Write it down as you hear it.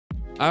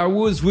I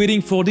was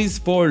waiting for this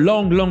for a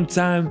long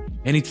time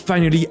and it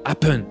finally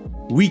happened.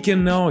 We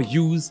can now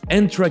use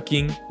hand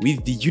tracking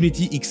with the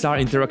Unity XR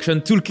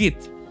Interaction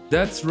Toolkit.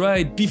 That's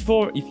right,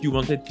 before if you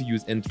wanted to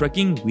use hand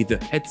tracking with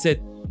a headset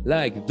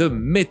like the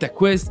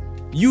MetaQuest,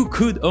 you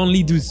could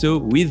only do so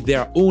with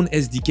their own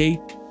SDK,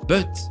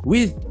 but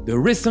with the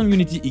recent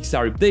Unity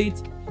XR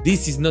update,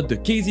 this is not the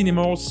case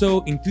anymore.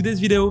 So in today's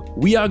video,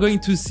 we are going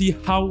to see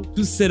how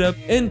to set up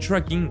hand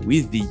tracking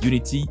with the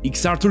Unity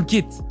XR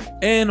Toolkit.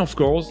 And of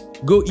course,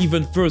 go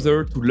even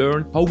further to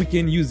learn how we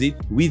can use it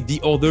with the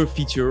other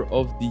feature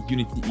of the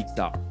Unity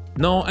XR.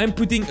 Now, I'm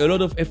putting a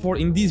lot of effort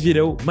in this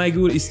video. My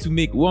goal is to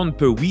make one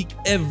per week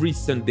every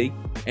Sunday,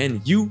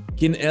 and you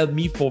can help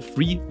me for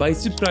free by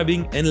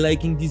subscribing and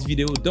liking this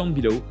video down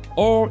below,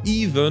 or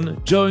even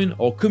join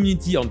our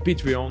community on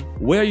Patreon,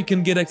 where you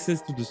can get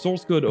access to the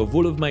source code of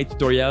all of my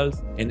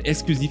tutorials and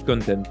exclusive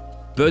content.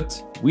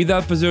 But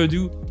without further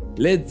ado,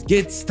 let's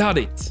get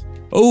started.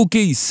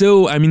 Okay,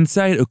 so I'm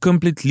inside a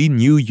completely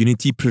new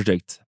Unity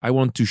project. I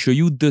want to show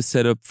you the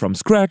setup from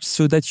scratch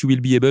so that you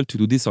will be able to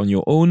do this on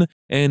your own.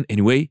 And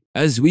anyway,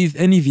 as with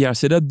any VR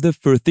setup, the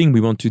first thing we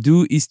want to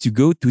do is to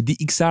go to the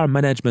XR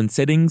management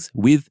settings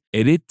with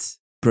Edit,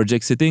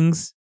 Project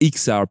Settings,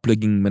 XR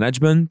Plugin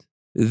Management.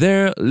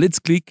 There, let's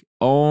click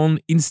on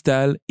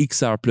Install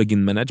XR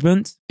Plugin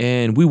Management,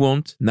 and we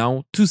want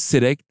now to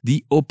select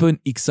the Open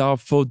XR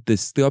for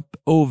desktop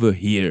over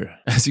here.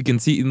 As you can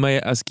see, it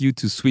might ask you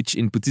to switch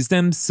input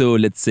systems, so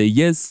let's say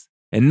yes.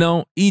 And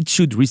now it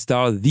should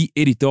restart the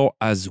editor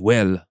as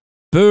well.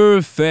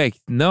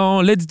 Perfect!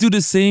 Now let's do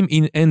the same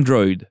in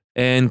Android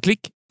and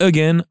click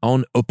again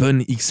on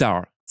Open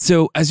XR.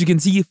 So as you can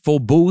see, for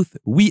both,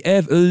 we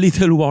have a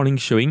little warning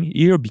showing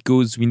here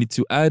because we need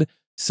to add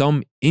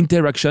some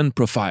interaction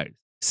profiles.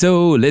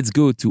 So let's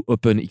go to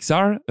Open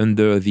XR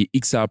under the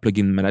XR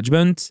Plugin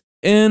Management,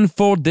 and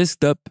for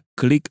desktop,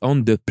 click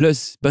on the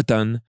plus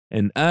button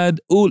and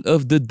add all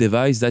of the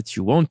devices that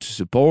you want to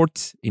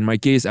support. In my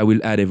case, I will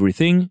add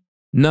everything.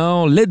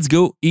 Now let's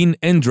go in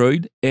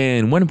Android,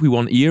 and what we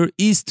want here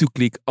is to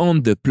click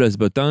on the plus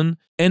button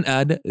and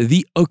add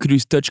the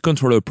Oculus Touch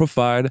controller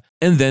profile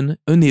and then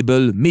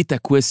enable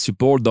MetaQuest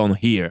support down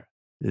here.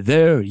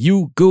 There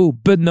you go,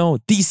 but now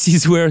this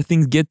is where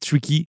things get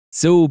tricky,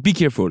 so be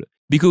careful.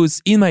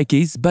 Because in my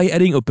case, by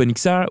adding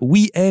OpenXR,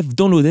 we have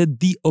downloaded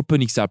the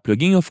OpenXR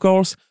plugin, of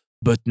course,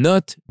 but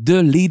not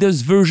the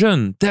latest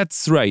version.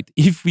 That's right,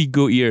 if we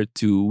go here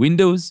to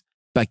Windows,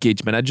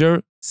 Package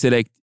Manager,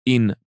 select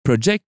in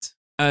Project,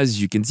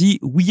 as you can see,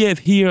 we have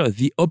here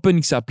the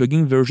OpenXR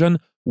plugin version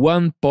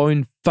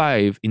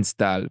 1.5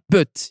 installed.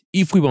 But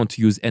if we want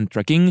to use hand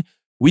tracking,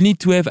 we need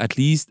to have at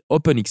least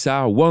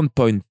OpenXR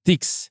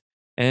 1.6.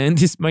 And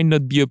this might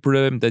not be a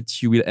problem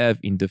that you will have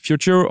in the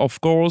future, of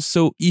course.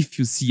 So if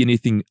you see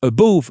anything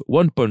above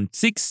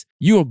 1.6,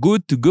 you're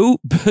good to go.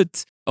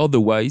 But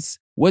otherwise,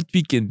 what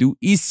we can do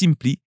is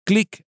simply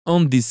click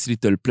on this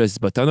little plus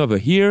button over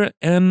here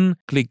and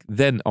click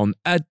then on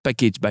Add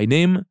Package by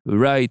Name,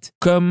 write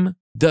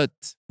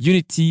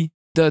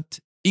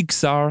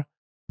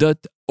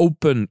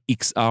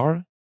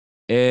com.unity.xr.openxr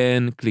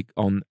and click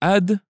on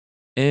Add.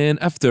 And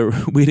after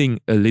waiting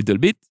a little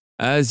bit,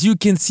 as you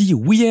can see,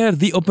 we have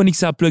the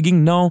OpenXR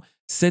plugin now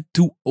set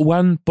to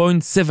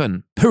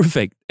 1.7.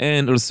 Perfect.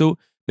 And also,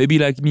 maybe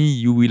like me,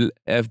 you will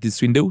have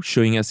this window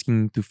showing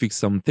asking to fix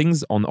some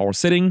things on our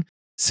setting.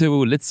 So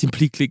let's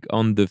simply click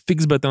on the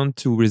Fix button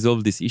to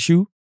resolve this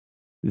issue.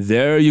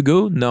 There you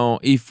go. Now,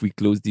 if we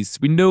close this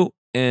window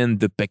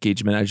and the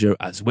Package Manager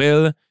as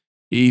well,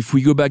 if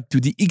we go back to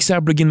the XR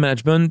Plugin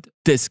Management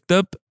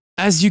desktop,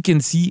 as you can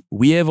see,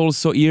 we have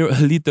also here a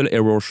little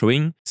error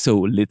showing, so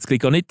let's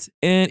click on it,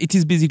 and it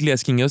is basically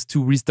asking us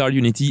to restart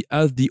Unity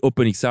as the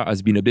OpenXR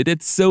has been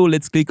updated, so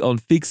let's click on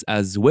Fix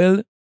as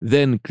well,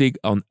 then click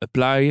on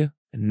Apply,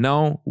 and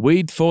now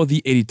wait for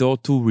the editor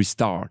to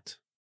restart.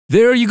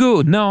 There you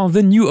go, now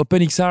the new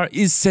OpenXR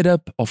is set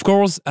up. Of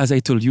course, as I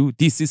told you,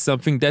 this is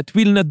something that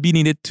will not be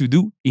needed to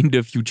do in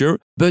the future,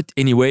 but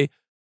anyway,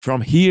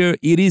 from here,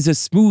 it is a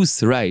smooth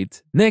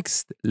ride.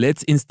 Next,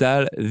 let's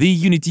install the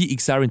Unity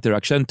XR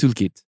Interaction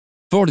Toolkit.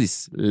 For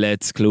this,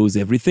 let's close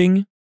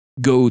everything,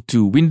 go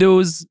to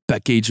Windows,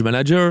 Package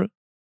Manager,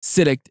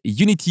 select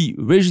Unity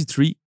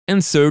Registry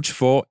and search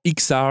for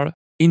XR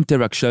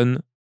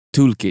Interaction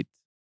Toolkit.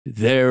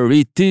 There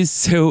it is.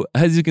 So,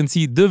 as you can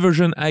see, the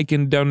version I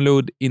can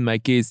download in my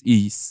case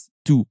is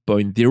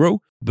 2.0,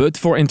 but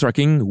for hand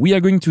tracking, we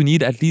are going to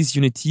need at least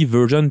Unity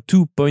version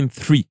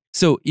 2.3.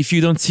 So, if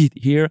you don't see it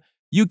here,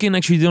 you can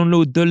actually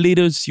download the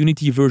latest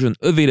Unity version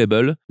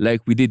available,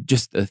 like we did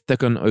just a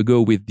second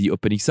ago with the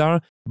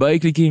OpenXR, by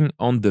clicking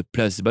on the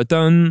plus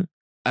button,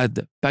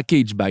 add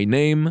package by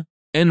name,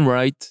 and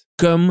write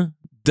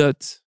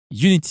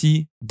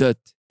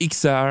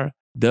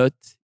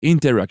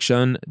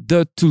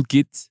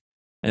com.unity.xr.interaction.toolkit.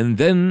 And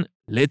then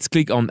let's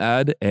click on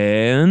add,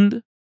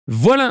 and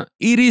voila,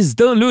 it is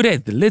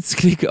downloaded. Let's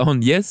click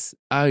on yes,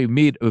 I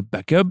made a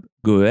backup,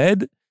 go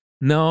ahead.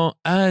 Now,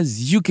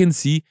 as you can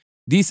see,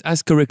 this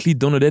has correctly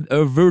downloaded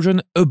a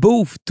version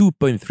above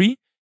 2.3,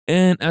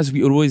 And as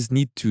we always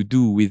need to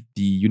do with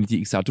the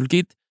Unity XR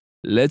Toolkit,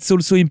 let's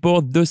also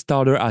import the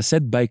starter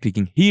asset by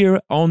clicking here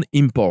on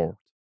Import.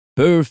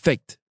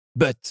 Perfect!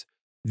 But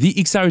the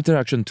XR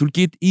Interaction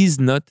Toolkit is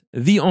not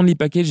the only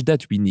package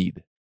that we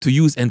need. To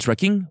use hand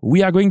tracking,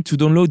 we are going to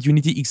download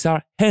Unity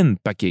XR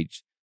Hand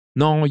package.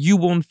 Now, you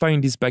won't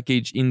find this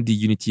package in the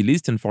Unity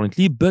list,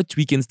 unfortunately, but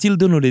we can still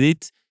download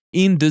it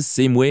in the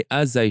same way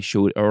as I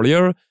showed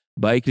earlier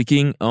by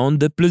clicking on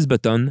the plus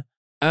button,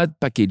 add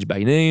package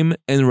by name,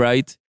 and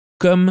write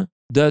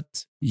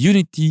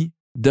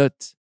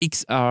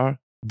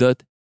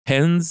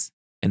com.unity.xr.hands,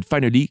 and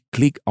finally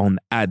click on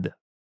add.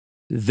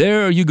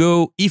 There you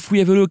go. If we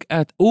have a look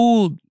at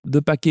all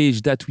the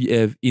package that we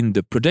have in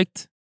the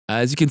project,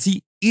 as you can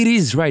see, it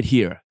is right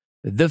here,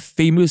 the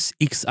famous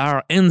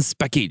XR hands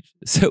package.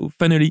 So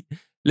finally,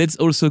 let's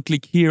also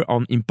click here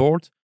on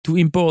import to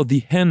import the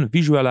hand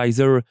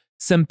visualizer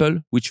sample,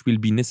 which will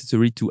be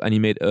necessary to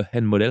animate a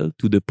hand model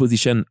to the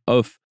position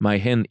of my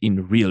hand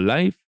in real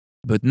life.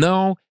 But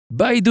now,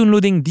 by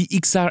downloading the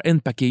XR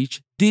hand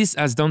package, this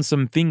has done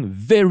something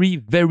very,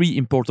 very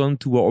important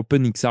to our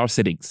OpenXR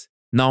settings.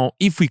 Now,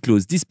 if we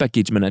close this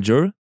package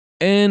manager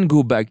and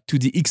go back to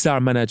the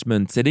XR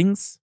management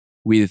settings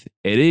with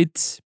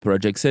Edit,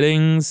 Project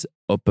Settings,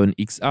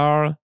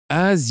 OpenXR,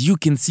 as you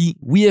can see,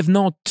 we have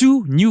now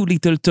two new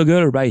little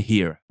toggles right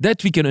here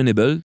that we can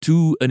enable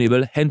to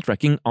enable hand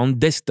tracking on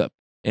desktop.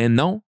 And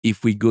now,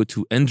 if we go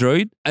to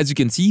Android, as you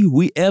can see,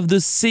 we have the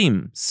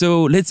same.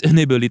 So let's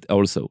enable it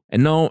also.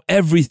 And now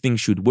everything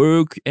should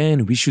work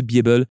and we should be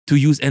able to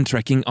use hand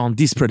tracking on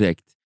this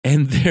project.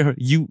 And there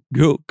you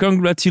go.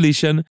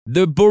 Congratulations.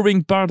 The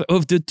boring part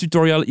of the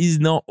tutorial is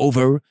now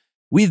over.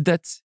 With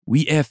that,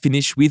 we have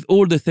finished with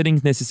all the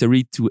settings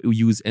necessary to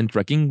use hand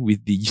tracking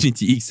with the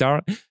Unity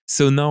XR.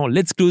 So now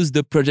let's close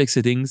the project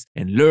settings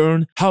and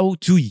learn how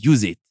to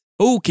use it.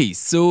 Okay,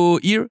 so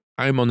here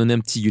I'm on an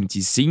empty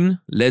Unity scene.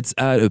 Let's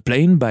add a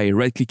plane by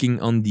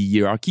right-clicking on the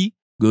hierarchy.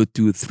 Go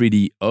to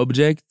 3D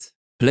Object,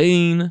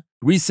 Plane,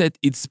 reset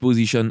its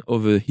position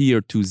over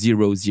here to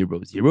 0,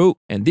 0, 0.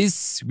 And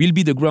this will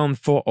be the ground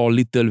for our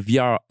little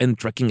VR hand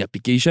tracking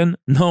application.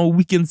 Now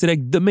we can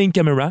select the main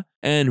camera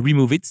and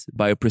remove it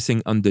by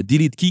pressing on the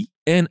delete key.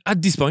 And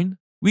at this point,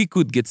 we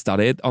could get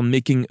started on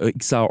making a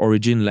XR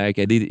origin like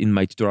I did in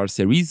my tutorial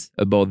series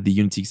about the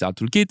Unity XR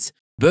Toolkit.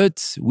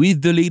 But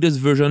with the latest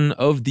version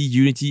of the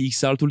Unity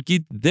XR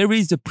Toolkit, there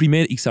is a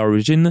pre-made XR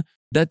origin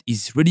that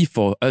is ready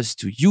for us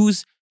to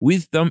use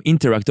with some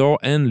interactor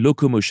and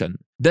locomotion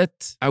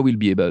that I will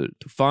be able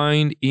to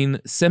find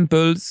in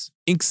Samples,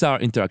 XR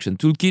Interaction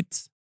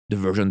Toolkit, the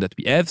version that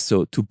we have,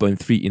 so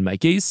 2.3 in my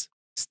case,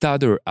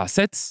 Starter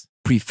Assets,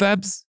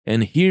 Prefabs,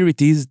 and here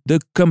it is, the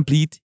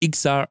complete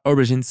XR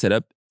origin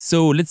setup.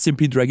 So let's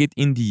simply drag it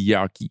in the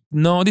hierarchy.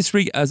 Now this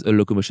rig has a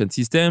locomotion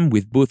system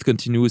with both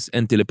continuous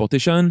and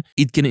teleportation.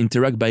 It can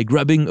interact by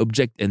grabbing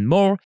objects and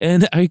more,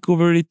 and I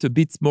covered it a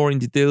bit more in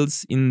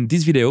details in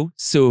this video,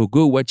 so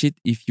go watch it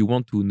if you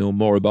want to know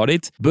more about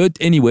it. But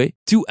anyway,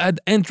 to add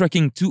hand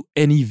tracking to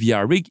any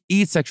VR rig,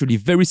 it's actually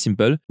very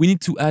simple. We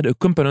need to add a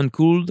component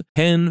called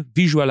hand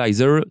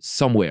visualizer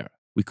somewhere.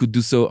 We could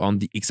do so on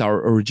the XR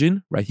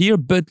origin right here,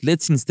 but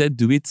let's instead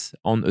do it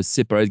on a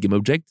separate game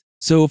object.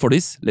 So for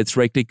this, let's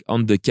right-click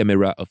on the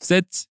camera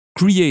offset,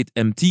 create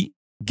empty,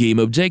 game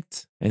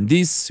object, and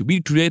this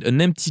will create an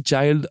empty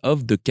child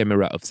of the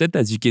camera offset,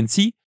 as you can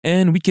see,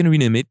 and we can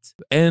rename it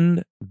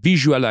hand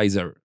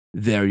visualizer.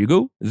 There you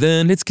go.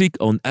 Then let's click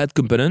on add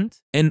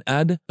component and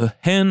add a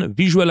hand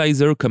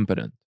visualizer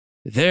component.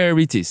 There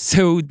it is.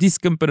 So this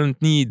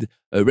component needs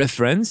a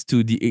reference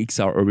to the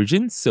XR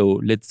origin, so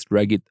let's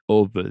drag it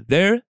over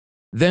there.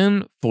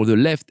 Then for the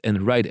left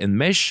and right hand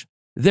mesh,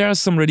 there are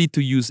some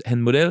ready-to-use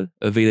hand model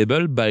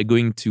available by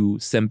going to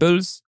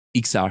Samples,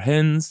 XR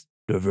Hands,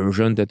 the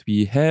version that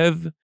we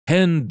have,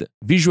 Hand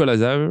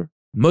Visualizer,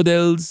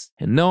 Models,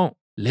 and now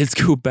let's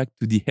go back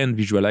to the hand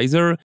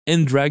visualizer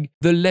and drag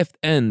the left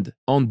hand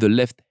on the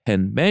left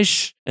hand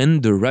mesh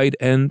and the right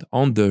hand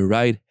on the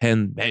right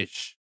hand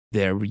mesh.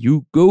 There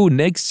you go.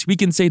 Next, we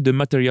can say the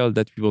material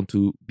that we want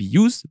to be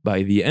used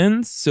by the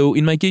end. So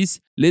in my case,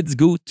 let's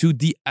go to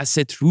the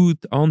asset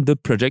root on the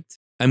project.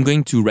 I'm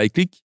going to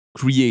right-click,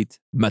 create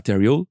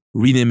material,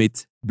 rename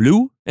it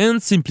blue,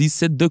 and simply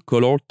set the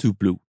color to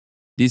blue.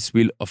 This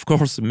will, of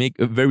course, make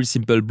a very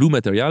simple blue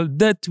material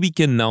that we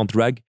can now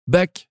drag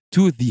back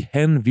to the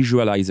hand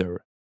visualizer.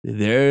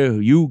 There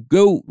you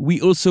go.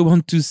 We also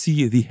want to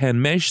see the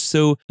hand mesh,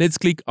 so let's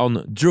click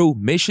on Draw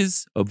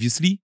Meshes,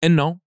 obviously. And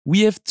now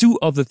we have two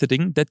other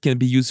settings that can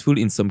be useful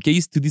in some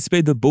case to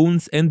display the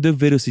bones and the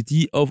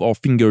velocity of our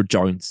finger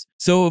joints.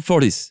 So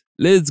for this,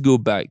 let's go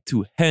back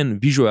to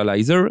Hand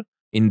Visualizer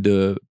in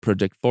the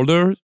project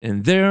folder,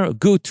 and there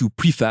go to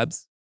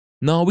Prefabs.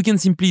 Now we can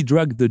simply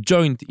drag the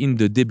joint in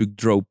the Debug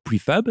Draw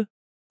prefab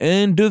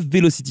and the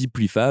velocity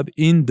prefab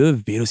in the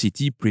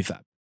velocity prefab.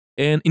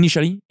 And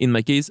initially, in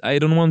my case, I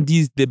don't want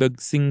these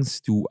debug things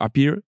to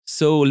appear,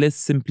 so let's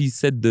simply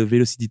set the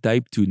velocity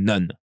type to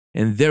none.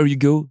 And there you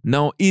go.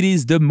 Now it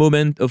is the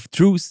moment of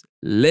truth.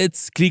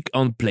 Let's click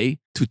on play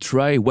to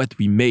try what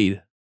we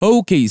made.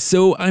 Okay,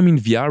 so I'm in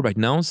VR right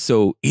now,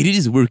 so it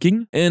is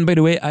working. And by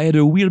the way, I had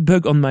a weird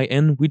bug on my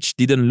end which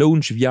didn't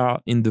launch VR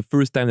in the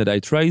first time that I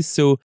tried,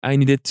 so I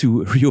needed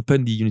to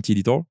reopen the Unity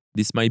editor.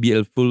 This might be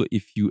helpful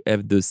if you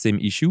have the same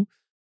issue.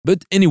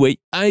 But anyway,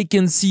 I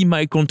can see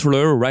my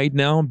controller right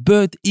now,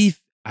 but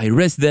if I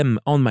rest them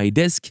on my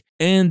desk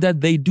and that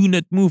they do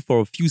not move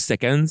for a few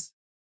seconds,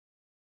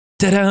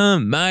 ta-da!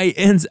 My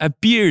hands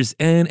appears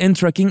and hand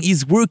tracking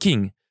is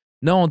working.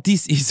 Now,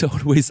 this is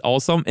always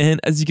awesome, and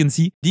as you can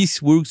see,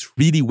 this works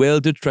really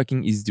well, the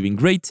tracking is doing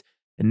great.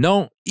 And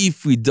now,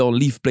 if we don't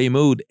leave play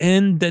mode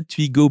and that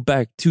we go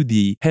back to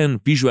the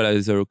hand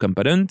visualizer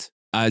component,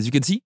 as you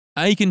can see,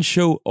 I can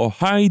show or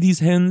hide these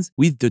hands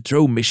with the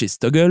draw meshes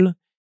toggle.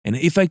 And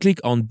if I click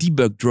on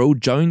debug draw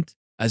joint,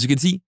 as you can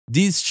see,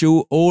 this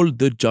shows all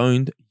the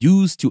joint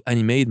used to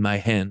animate my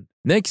hand.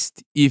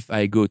 Next, if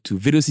I go to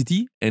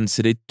velocity and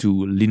set it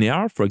to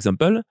linear, for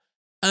example,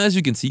 as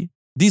you can see,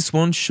 this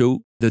one shows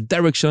the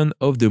direction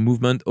of the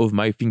movement of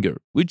my finger,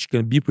 which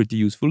can be pretty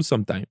useful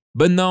sometimes.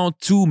 But now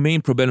two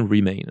main problems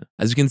remain.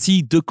 As you can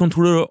see, the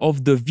controller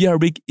of the VR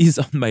rig is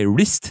on my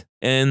wrist.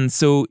 And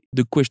so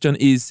the question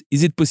is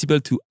it possible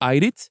to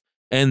hide it?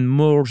 And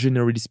more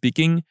generally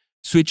speaking,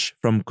 switch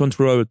from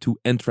controller to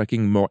hand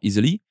tracking more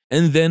easily?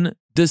 And then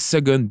the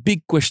second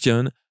big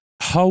question,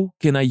 how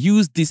can I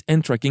use this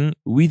hand tracking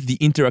with the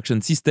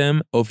interaction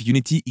system of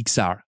Unity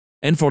XR?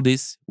 And for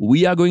this,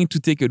 we are going to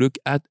take a look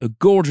at a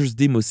gorgeous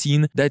demo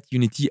scene that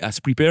Unity has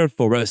prepared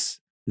for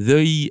us,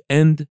 the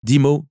hand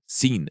demo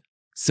scene.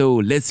 So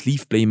let's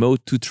leave play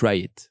mode to try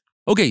it.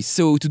 Okay,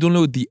 so to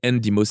download the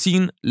hand demo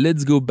scene,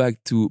 let's go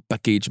back to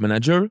Package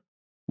Manager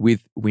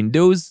with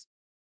Windows,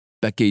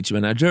 Package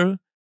Manager,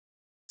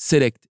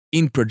 select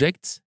In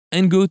Projects,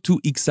 and go to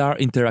XR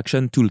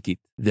Interaction Toolkit.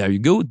 There you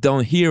go.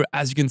 Down here,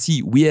 as you can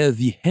see, we have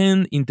the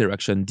hand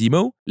interaction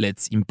demo.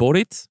 Let's import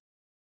it.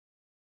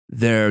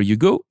 There you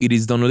go, it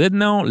is downloaded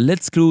now.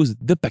 Let's close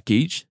the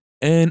package.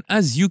 And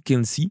as you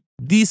can see,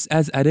 this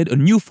has added a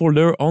new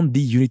folder on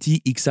the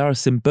Unity XR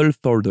sample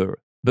folder.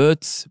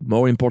 But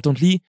more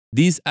importantly,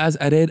 this has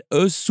added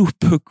a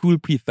super cool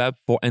prefab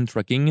for hand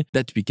tracking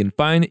that we can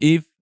find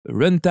if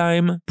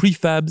runtime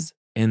prefabs.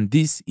 And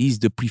this is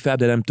the prefab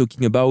that I'm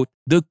talking about,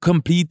 the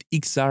complete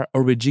XR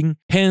origin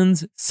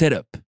hands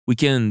setup. We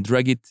can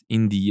drag it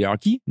in the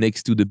hierarchy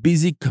next to the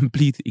basic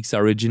complete XR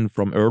origin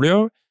from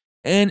earlier.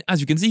 And as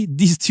you can see,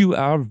 these two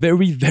are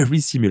very, very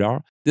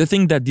similar. The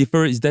thing that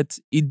differs is that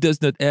it does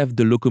not have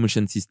the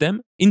locomotion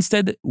system.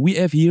 Instead, we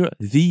have here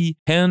the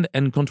hand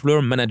and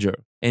controller manager.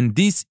 And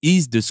this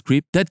is the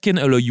script that can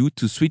allow you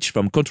to switch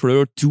from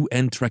controller to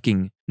hand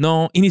tracking.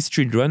 Now, in its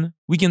children,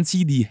 we can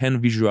see the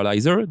hand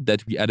visualizer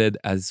that we added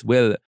as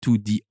well to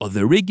the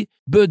other rig.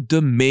 But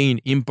the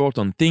main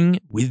important thing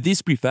with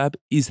this prefab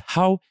is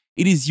how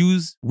it is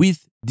used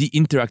with the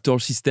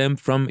interactor system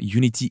from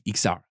Unity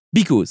XR.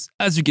 Because,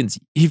 as you can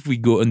see, if we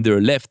go under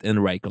left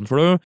and right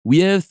controller, we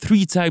have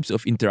three types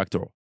of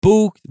interactor,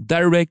 poke,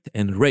 direct,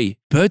 and ray.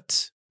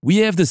 But we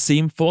have the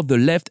same for the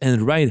left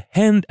and right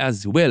hand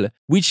as well,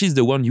 which is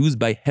the one used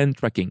by hand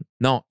tracking.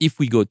 Now, if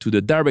we go to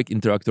the direct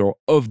interactor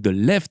of the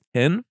left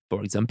hand,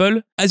 for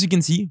example, as you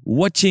can see,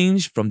 what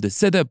changed from the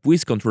setup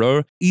with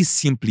controller is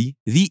simply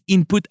the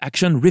input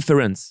action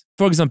reference.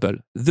 For example,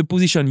 the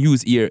position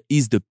used here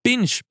is the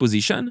pinch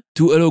position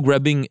to allow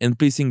grabbing and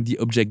placing the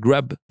object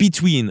grab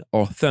between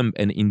our thumb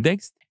and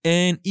index.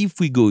 And if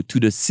we go to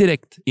the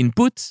select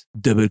input,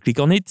 double click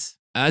on it,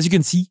 as you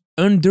can see,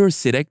 under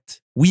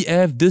select, we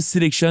have the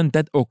selection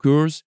that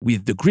occurs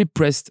with the grip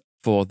pressed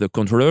for the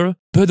controller,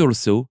 but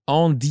also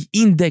on the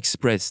index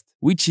pressed,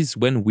 which is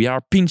when we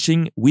are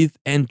pinching with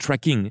hand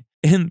tracking.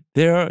 And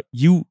there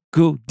you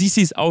go. This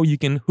is how you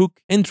can hook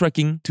hand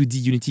tracking to the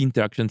Unity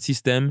interaction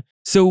system.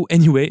 So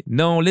anyway,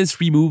 now let's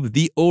remove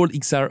the old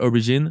XR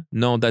origin,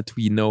 now that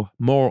we know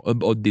more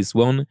about this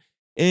one.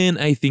 And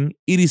I think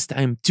it is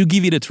time to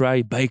give it a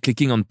try by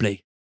clicking on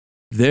play.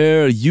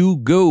 There you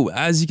go.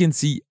 As you can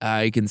see,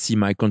 I can see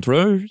my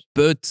controller,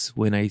 but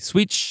when I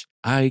switch,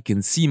 I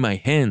can see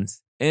my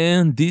hands.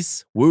 And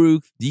this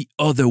works the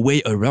other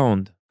way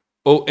around.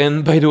 Oh,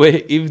 and by the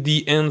way, if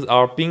the hands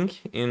are pink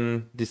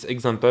in this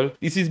example,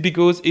 this is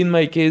because in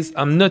my case,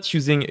 I'm not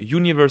using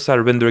universal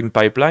rendering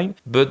pipeline,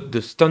 but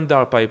the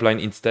standard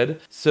pipeline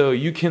instead. So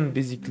you can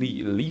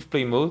basically leave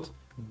play mode,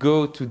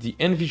 go to the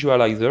hand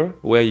visualizer,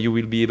 where you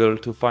will be able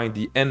to find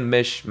the hand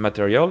mesh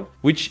material,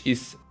 which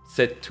is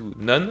set to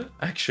none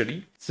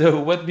actually. So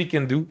what we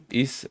can do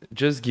is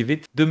just give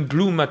it the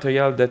blue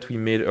material that we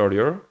made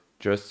earlier,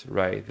 just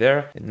right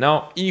there. And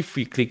now if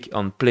we click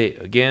on play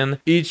again,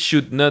 it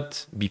should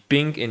not be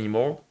pink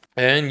anymore.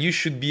 And you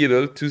should be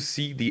able to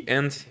see the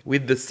hand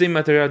with the same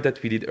material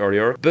that we did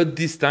earlier. But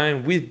this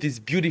time with this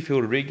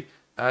beautiful rig,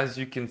 as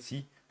you can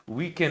see,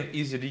 we can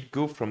easily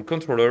go from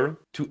controller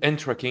to hand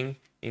tracking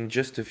in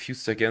just a few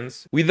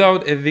seconds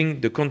without having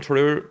the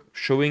controller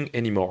showing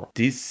anymore.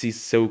 This is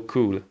so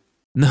cool.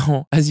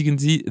 Now, as you can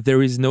see,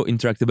 there is no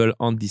interactable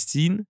on this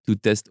scene to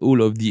test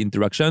all of the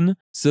interaction.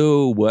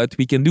 So what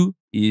we can do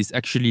is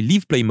actually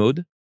leave play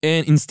mode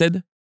and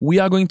instead we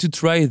are going to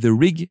try the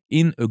rig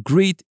in a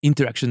great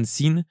interaction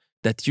scene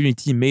that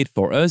Unity made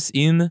for us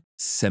in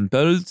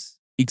Samples,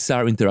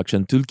 XR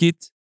Interaction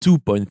Toolkit,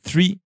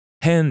 2.3,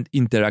 Hand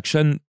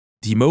Interaction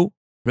Demo,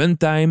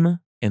 Runtime,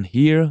 and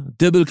here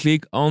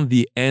double-click on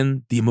the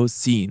End Demo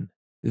scene.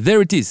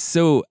 There it is.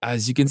 So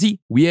as you can see,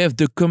 we have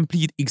the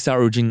complete XR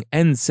origin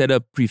and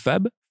setup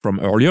prefab from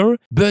earlier,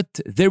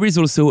 but there is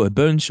also a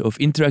bunch of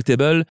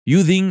interactable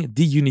using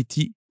the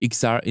Unity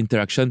XR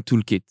Interaction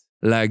Toolkit,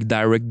 like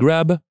direct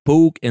grab,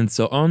 poke, and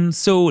so on.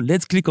 So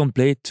let's click on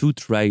play to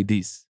try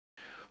this.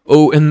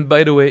 Oh, and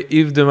by the way,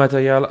 if the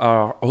materials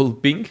are all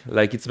pink,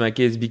 like it's my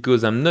case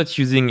because I'm not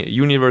using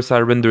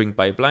Universal Rendering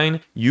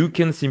Pipeline, you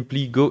can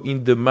simply go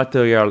in the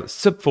material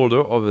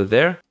subfolder over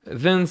there,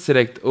 then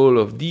select all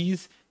of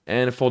these,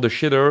 and for the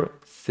shader,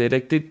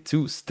 select it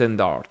to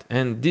standard.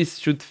 And this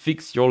should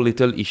fix your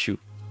little issue.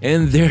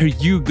 And there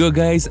you go,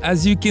 guys.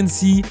 As you can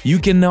see, you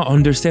can now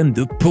understand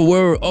the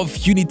power of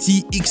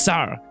Unity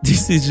XR.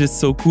 This is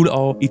just so cool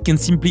how it can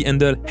simply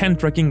handle hand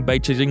tracking by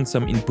changing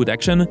some input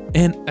action.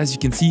 And as you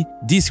can see,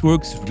 this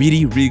works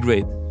really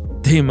great.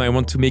 Damn, I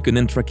want to make an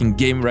hand tracking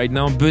game right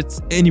now, but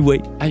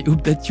anyway, I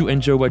hope that you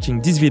enjoy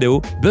watching this video.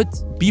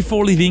 But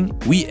before leaving,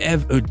 we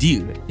have a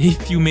deal.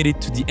 If you made it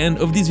to the end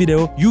of this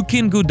video, you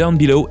can go down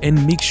below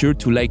and make sure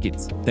to like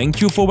it. Thank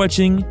you for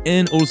watching,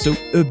 and also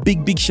a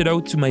big shout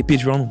out to my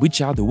Patreon,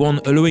 which are the one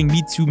allowing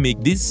me to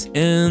make this,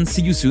 and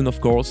see you soon,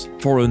 of course,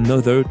 for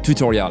another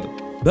tutorial.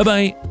 Bye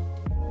bye!